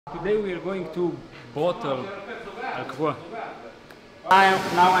Today we are going to bottle alcohol.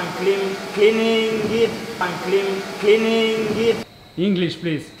 Now I'm cleaning it. I'm cleaning it. English,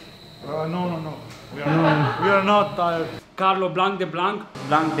 please. No. We are not tired. Karlo Blanc de Blanc.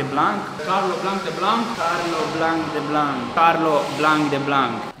 Blanc de Blanc. Karlo Blanc de Blanc. Karlo Blanc de Blanc. Karlo Blanc de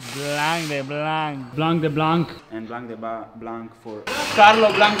Blanc. Blanc de Blanc. Blanc de Blanc. And Blanc de Blanc for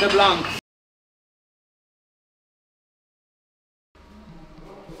Karlo Blanc de Blanc.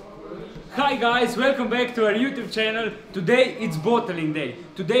 Hi guys, welcome back to our YouTube channel. Today it's bottling day.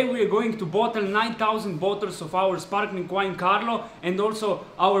 Today we are going to bottle 9,000 bottles of our sparkling wine Karlo and also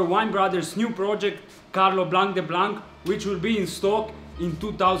our wine brothers' new project Karlo Blanc de Blanc, which will be in stock in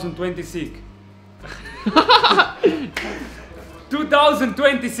 2026.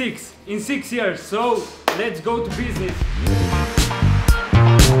 2026 in 6 years. So let's go to business.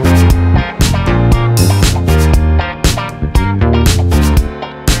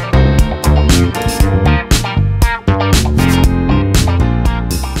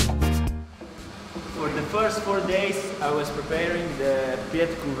 first 4 days I was preparing the Pied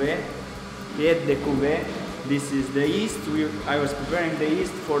de Cuvée. This is the yeast. I was preparing the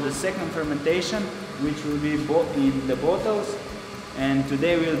yeast for the second fermentation, which will be in the bottles. And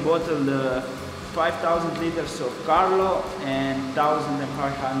today we'll bottle the 5,000 liters of Karlo and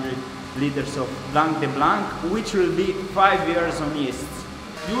 1,500 liters of Blanc de Blanc, which will be 5 years on yeast.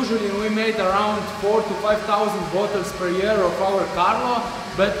 Usually we made around 4,000 to 5,000 bottles per year of our Karlo,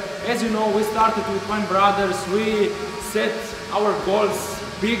 but as you know, we started with Wine Brothers. We set our goals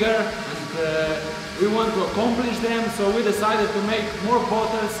bigger and we want to accomplish them, so we decided to make more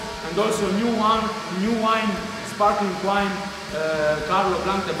bottles and also new wine, sparkling wine, Karlo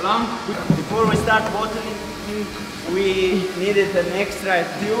Blanc de Blanc. Before we start bottling, we needed an extra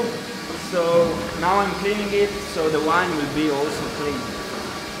tube, so now I'm cleaning it, so the wine will be also clean.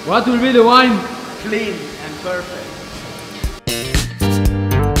 What will be the wine? Clean and perfect.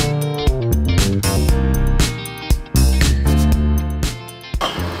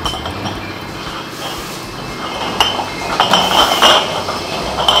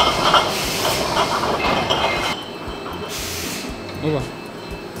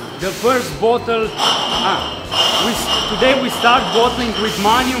 The first bottle, today we start bottling with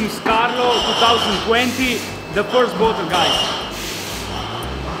Manium's Karlo 2020, the first bottle, guys.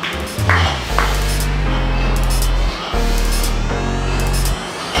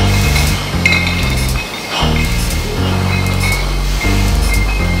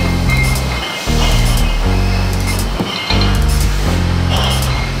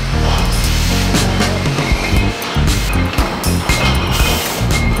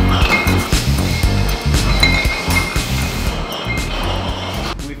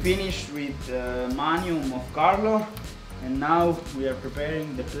 Finished with Manium of Karlo, and now we are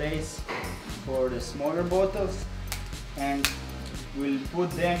preparing the place for the smaller bottles, and we'll put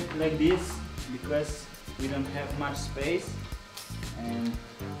them like this because we don't have much space, and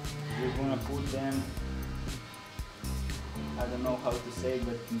we're gonna put them, I don't know how to say,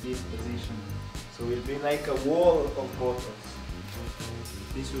 but in this position, so it'll be like a wall of bottles.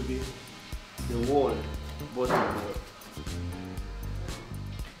 This will be the wall, bottle wall.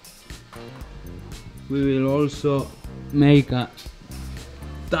 We will also make a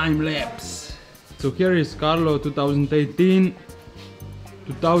time lapse. So here is Karlo 2018,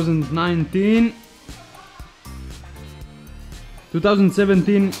 2019,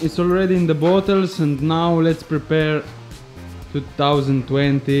 2017 is already in the bottles, and now let's prepare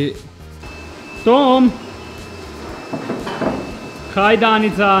 2020. Tom! Hi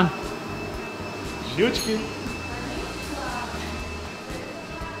Danica! Ljudski.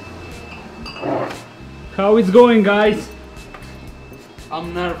 How it's going, guys?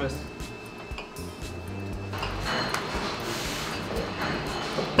 I'm nervous.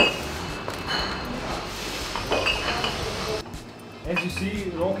 As you see,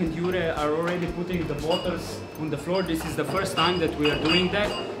 Rok and Jure are already putting the bottles on the floor. This is the first time that we are doing that,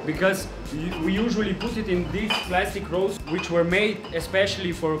 because we usually put it in these plastic rolls, which were made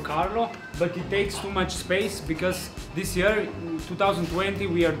especially for Karlo, but it takes too much space because this year, 2020,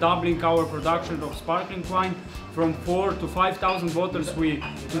 we are doubling our production of sparkling wine from 4,000 to 5,000 bottles.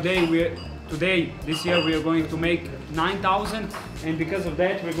 Today, this year, we are going to make 9,000, and because of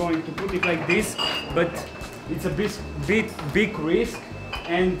that, we're going to put it like this, but it's a big risk,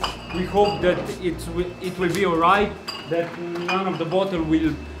 and we hope that it will be alright, that none of the bottle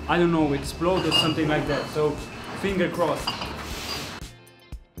will, I don't know, explode or something like that, so finger crossed.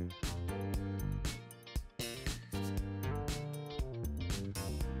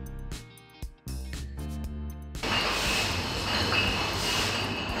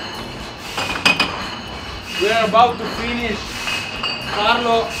 We are about to finish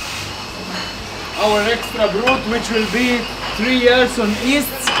Karlo, our extra brut, which will be 3 years on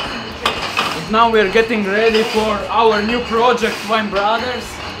yeast. And now we are getting ready for our new project, Wine Brothers,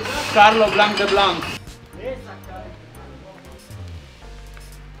 Karlo Blanc de Blanc.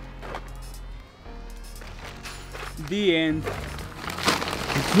 The end.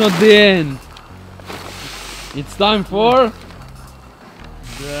 It's not the end. It's time for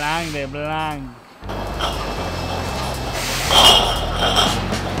Blanc de Blanc.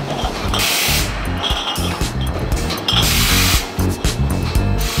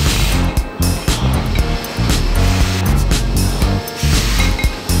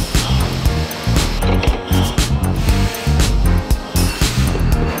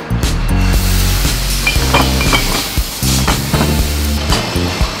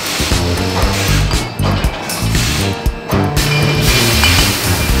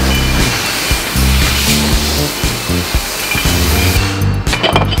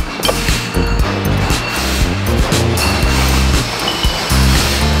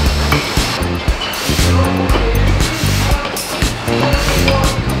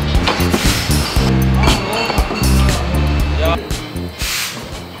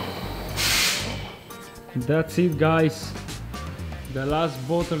 That's it, guys. The last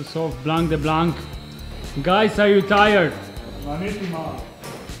bottles of Blanc de Blanc. Guys, are you tired?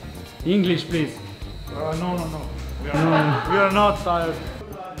 English, please. No. We are not tired.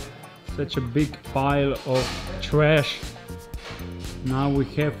 Such a big pile of trash. Now we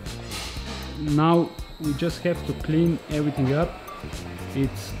just have to clean everything up.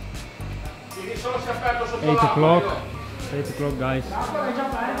 It's 8 o'clock. 8 o'clock, guys.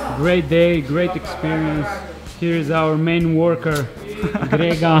 Great day, great experience. Here is our main worker,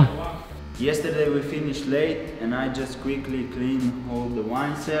 Grega. Yesterday we finished late and I just quickly cleaned all the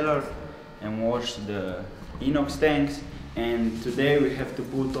wine cellar and washed the inox tanks. And today we have to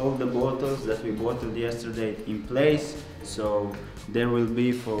put all the bottles that we bottled yesterday in place. So there will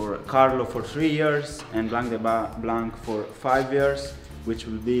be for Karlo for 3 years and Blanc de Blanc for 5 years, which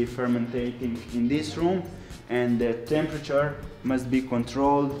will be fermenting in this room. And the temperature must be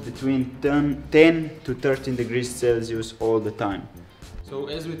controlled between 10 to 13 degrees Celsius all the time. So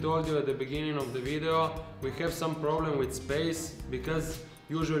as we told you at the beginning of the video, we have some problem with space because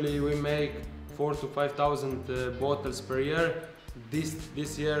usually we make 4,000 to 5,000 bottles per year.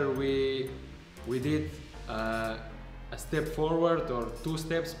 This year we did a step forward or 2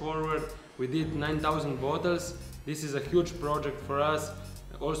 steps forward. We did 9,000 bottles. This is a huge project for us.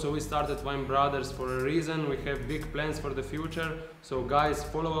 Also, we started Wine Brothers for a reason. We have big plans for the future. So guys,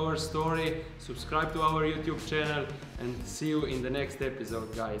 follow our story, subscribe to our YouTube channel, and see you in the next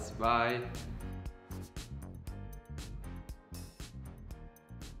episode, guys. Bye.